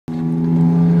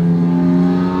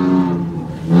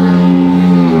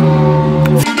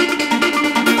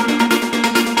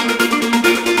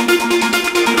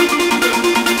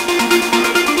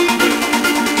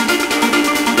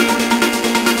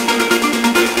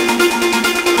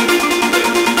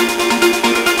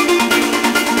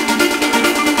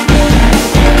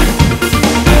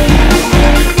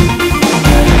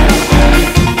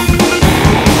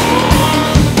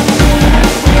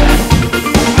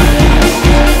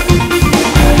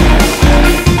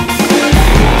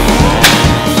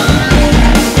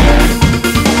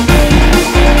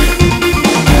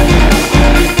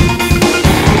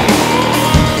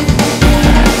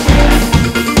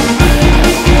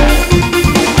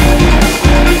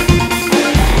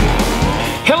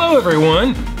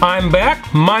everyone, I'm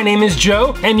back. My name is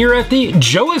Joe, and you're at the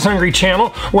Joe is Hungry channel,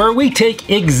 where we take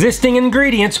existing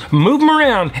ingredients, move them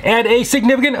around, add a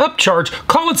significant upcharge,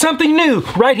 call it something new,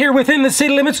 right here within the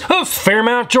city limits of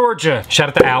Fairmount, Georgia. Shout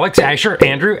out to Alex, Asher,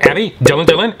 Andrew, Abby,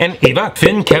 Dylan, and Eva,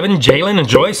 Finn, Kevin, Jalen, and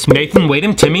Joyce, Nathan,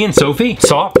 Waden, Timmy, and Sophie,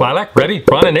 Saw, Lilac, Rebby,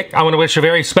 Ron, and Nick. I want to wish a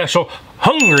very special,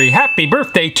 hungry, happy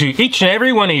birthday to each and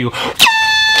every one of you.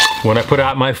 When I put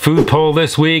out my food poll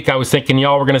this week, I was thinking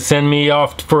y'all were gonna send me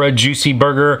off for a juicy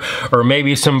burger or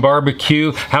maybe some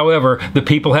barbecue. However, the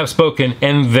people have spoken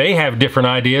and they have different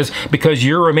ideas because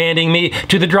you're remanding me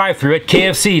to the drive-thru at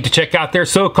KFC to check out their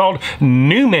so-called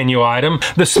new menu item,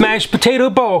 the smashed potato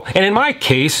bowl, and in my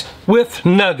case, with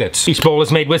nuggets. Each bowl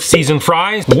is made with seasoned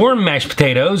fries, warm mashed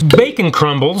potatoes, bacon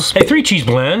crumbles, a 3-cheese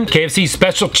blend, KFC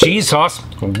special cheese sauce,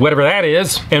 whatever that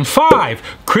is, and 5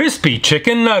 crispy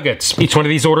chicken nuggets. Each one of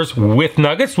these orders with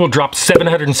nuggets will drop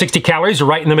 760 calories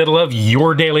right in the middle of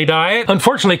your daily diet.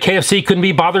 Unfortunately, KFC couldn't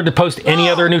be bothered to post any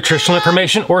other nutritional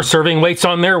information or serving weights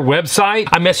on their website.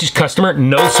 I messaged customer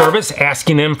no service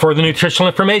asking them for the nutritional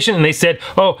information, and they said,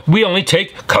 oh, we only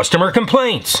take customer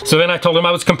complaints. So then I told them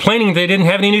I was complaining they didn't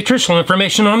have any nutritional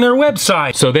information on their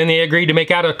website. So then they agreed to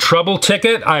make out a trouble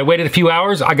ticket. I waited a few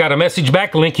hours. I got a message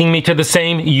back linking me to the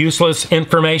same useless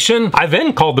information. I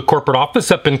then called the corporate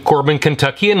office up in Corbin,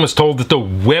 Kentucky, and was told that the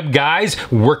web guys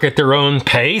work at their own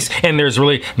pace and there's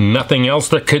really nothing else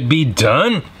that could be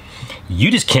done.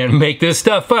 You just can't make this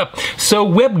stuff up. So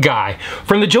web guy,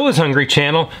 from the Joe is Hungry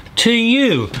channel to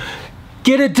you,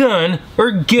 get it done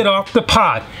or get off the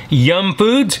pot. Yum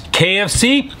Foods,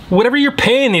 KFC, whatever you're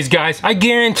paying these guys, I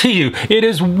guarantee you it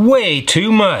is way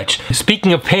too much.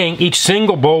 Speaking of paying, each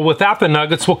single bowl without the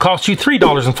nuggets will cost you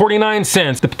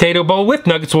 $3.49. The potato bowl with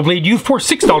nuggets will bleed you for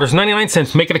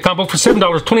 $6.99, making a combo for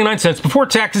 $7.29 before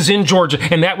taxes in Georgia,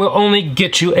 and that will only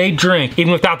get you a drink.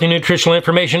 Even without the nutritional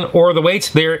information or the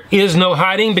weights, there is no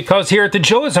hiding, because here at the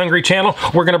Joe is Hungry channel,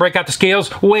 we're gonna break out the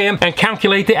scales, weigh them, and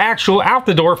calculate the actual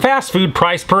out-the-door fast food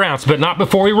price per ounce, but not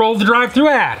before we roll the drive-thru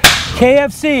ad.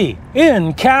 KFC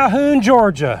in Calhoun,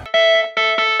 Georgia.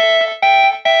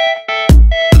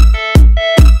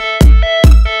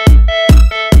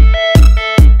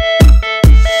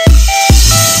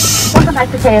 Welcome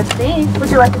back to KFC. Would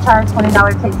you like to try a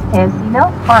 $20 tasty KFC meal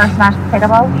or a smashed potato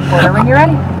bowl? Order when you're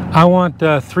ready. I want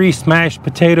 3 smashed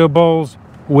potato bowls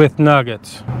with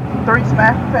nuggets. 3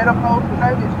 smashed potato bowls with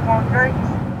nuggets. You want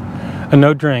drinks?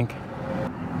 No drink.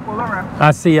 Pull around.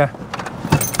 I see ya.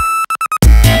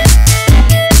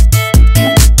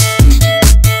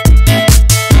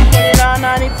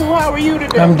 How are you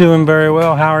today? I'm doing very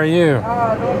well. How are you?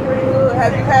 Oh, doing pretty good.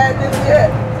 Have you had this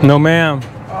yet? No, ma'am.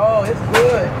 Oh, it's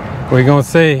good. We're gonna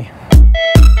see.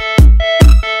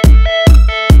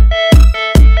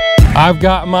 I've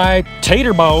got my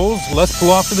tater bowls. Let's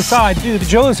go off to the side. Do the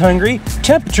Joe is Hungry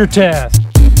temperature test.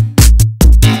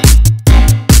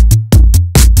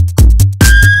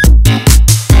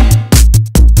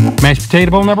 Mashed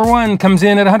potato bowl number 1 comes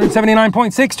in at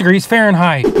 179.6 degrees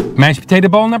Fahrenheit. Mashed potato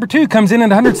bowl number 2 comes in at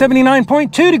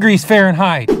 179.2 degrees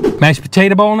Fahrenheit. Mashed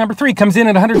potato bowl number 3 comes in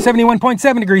at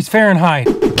 171.7 degrees Fahrenheit.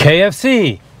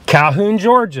 KFC, Calhoun,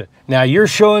 Georgia. Now you're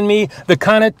showing me the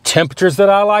kind of temperatures that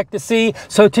I like to see.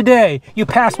 So today you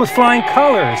passed with flying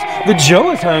colors. The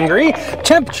Joe is Hungry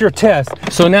temperature test.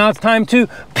 So now it's time to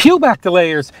peel back the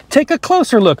layers, take a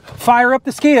closer look, fire up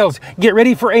the scales, get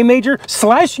ready for a major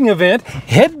slashing event,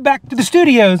 head back to the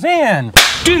studios and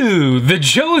do the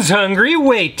Joe is Hungry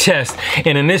weight test.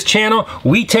 And in this channel,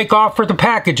 we take off for the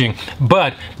packaging.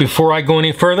 But before I go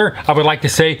any further, I would like to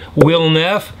say, Will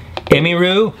Neff,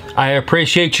 Emiru, I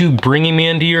appreciate you bringing me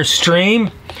into your stream.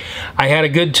 I had a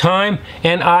good time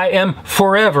and I am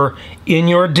forever in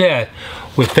your debt.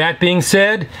 With that being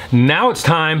said, now it's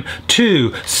time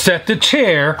to set the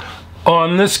chair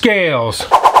on the scales.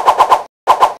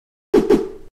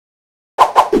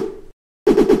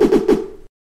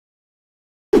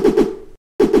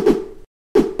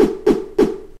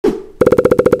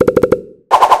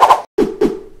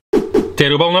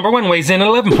 Potato bowl number 1 weighs in at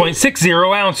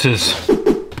 11.60 ounces.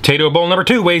 Potato bowl number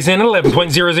 2 weighs in at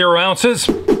 11.00 ounces.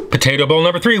 Potato bowl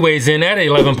number 3 weighs in at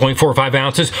 11.45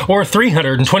 ounces or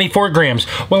 324 grams.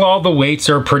 Well, all the weights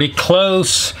are pretty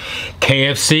close.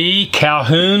 KFC,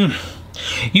 Calhoun,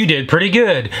 you did pretty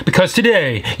good, because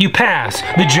today you passed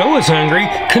the Joe is Hungry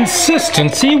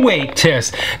consistency weight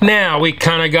test. Now we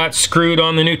kind of got screwed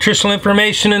on the nutritional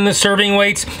information and the serving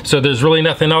weights, so there's really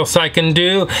nothing else I can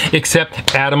do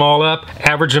except add them all up,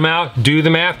 average them out, do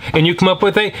the math, and you come up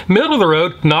with a middle of the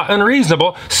road, not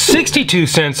unreasonable, 62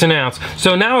 cents an ounce.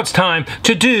 So now it's time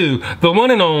to do the one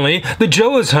and only, the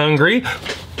Joe is Hungry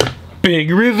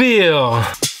big reveal.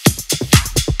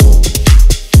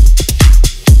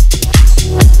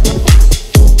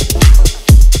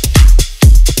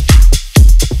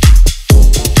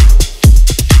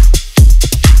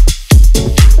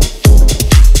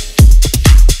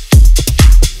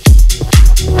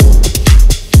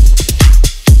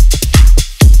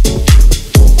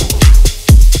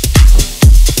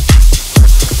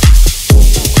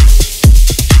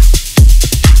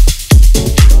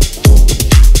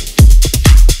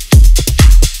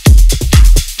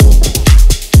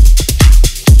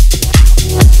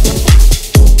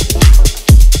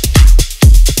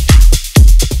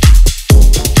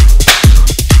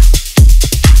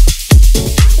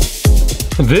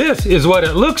 This is what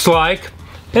it looks like,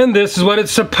 and this is what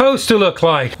it's supposed to look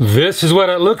like. This is what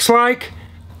it looks like,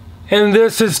 and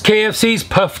this is KFC's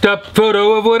puffed up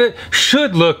photo of what it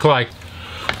should look like.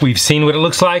 We've seen what it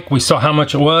looks like, we saw how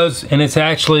much it was, and it's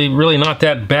actually really not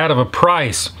that bad of a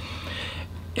price.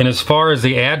 And as far as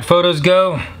the ad photos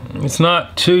go, it's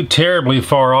not too terribly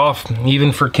far off,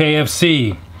 even for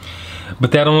KFC.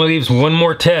 But that only leaves one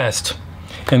more test,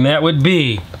 and that would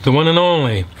be the one and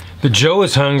only, the Joe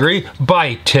is Hungry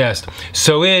bite test.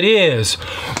 So it is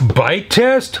bite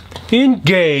test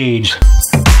engaged.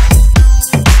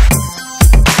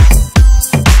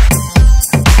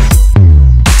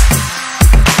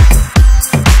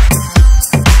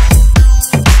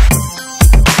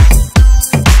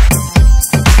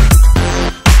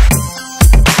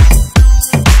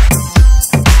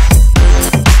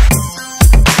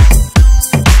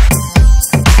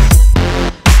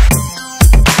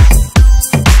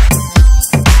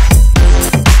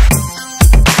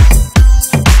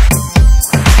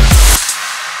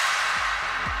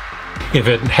 If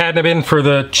it hadn't been for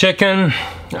the chicken,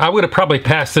 I would have probably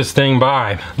passed this thing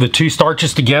by. The two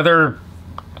starches together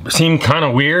seem kind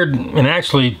of weird and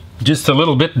actually just a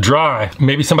little bit dry.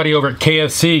 Maybe somebody over at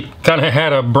KFC kind of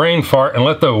had a brain fart and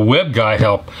let the web guy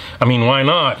help. I mean, why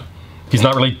not? He's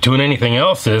not really doing anything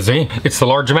else, is he? It's the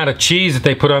large amount of cheese that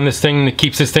they put on this thing that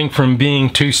keeps this thing from being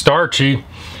too starchy.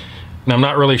 And I'm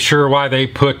not really sure why they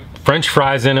put French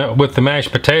fries in it with the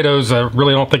mashed potatoes. I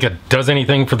really don't think it does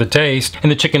anything for the taste.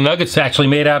 And the chicken nuggets actually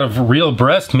made out of real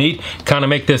breast meat kind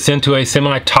of make this into a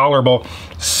semi-tolerable,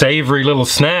 savory little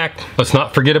snack. Let's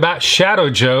not forget about Shadow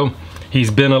Joe.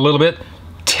 He's been a little bit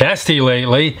testy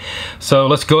lately. So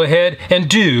let's go ahead and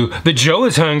do the Joe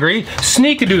is Hungry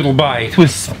Sneak-a-Doodle Bite with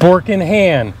spork in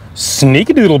hand.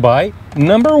 Sneak-a-Doodle Bite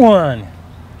number 1.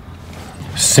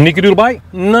 Sneak-a-Doodle Bite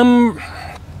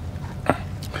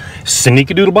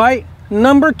Sneak-a-Doodle Bite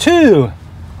number 2.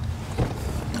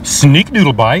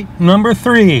 Sneak-a-Doodle Bite number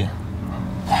 3.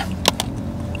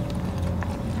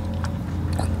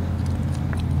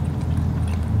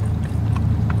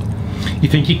 You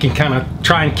think you can kind of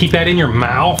try and keep that in your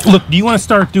mouth? Look, do you want to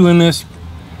start doing this?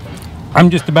 I'm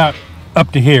just about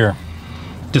up to here.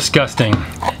 Disgusting.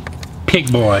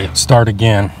 Pig boy. Start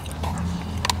again.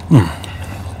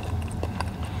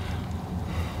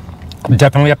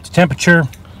 Definitely up to temperature.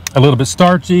 A little bit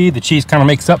starchy. The cheese kind of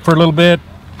makes up for a little bit.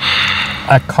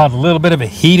 I caught a little bit of a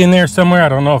heat in there somewhere. I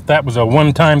don't know if that was a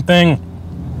one-time thing.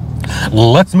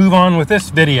 Let's move on with this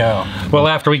video. Well,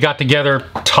 after we got together,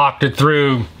 talked it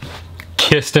through,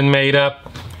 kissed and made up,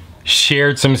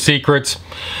 shared some secrets,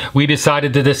 we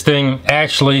decided that this thing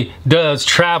actually does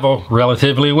travel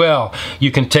relatively well.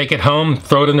 You can take it home,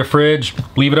 throw it in the fridge,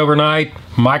 leave it overnight,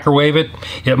 microwave it.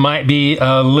 It might be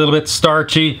a little bit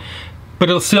starchy, but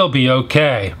it'll still be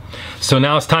okay. So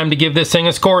now it's time to give this thing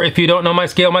a score. If you don't know my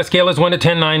scale is 1 to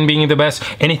 10, 9 being the best.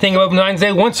 Anything above 9 is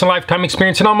a once-in-a-lifetime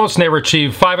experience and almost never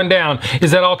achieved. 5 and down is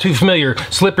that all too familiar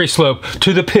slippery slope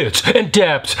to the pits and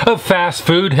depths of fast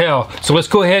food hell. So let's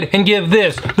go ahead and give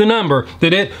this the number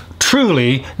that it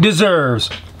truly deserves.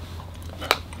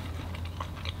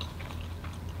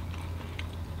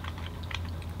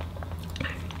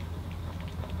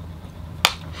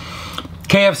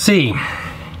 KFC.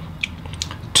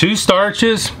 2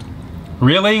 starches?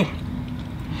 Really?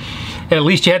 At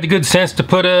least you had the good sense to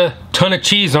put a ton of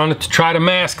cheese on it to try to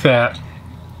mask that.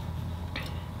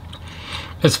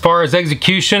 As far as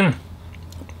execution,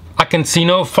 I can see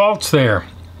no faults there.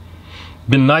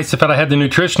 Been nice if I had the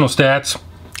nutritional stats.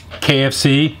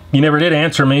 KFC, you never did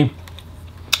answer me.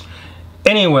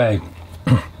 Anyway,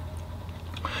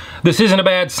 this isn't a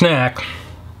bad snack.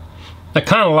 I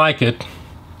kind of like it.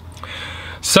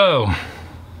 So,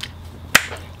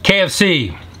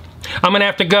 KFC, I'm gonna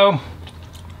have to go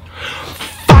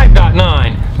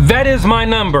 5.9. That is my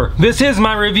number. This is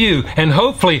my review, and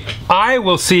hopefully I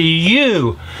will see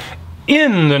you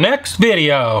in the next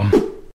video.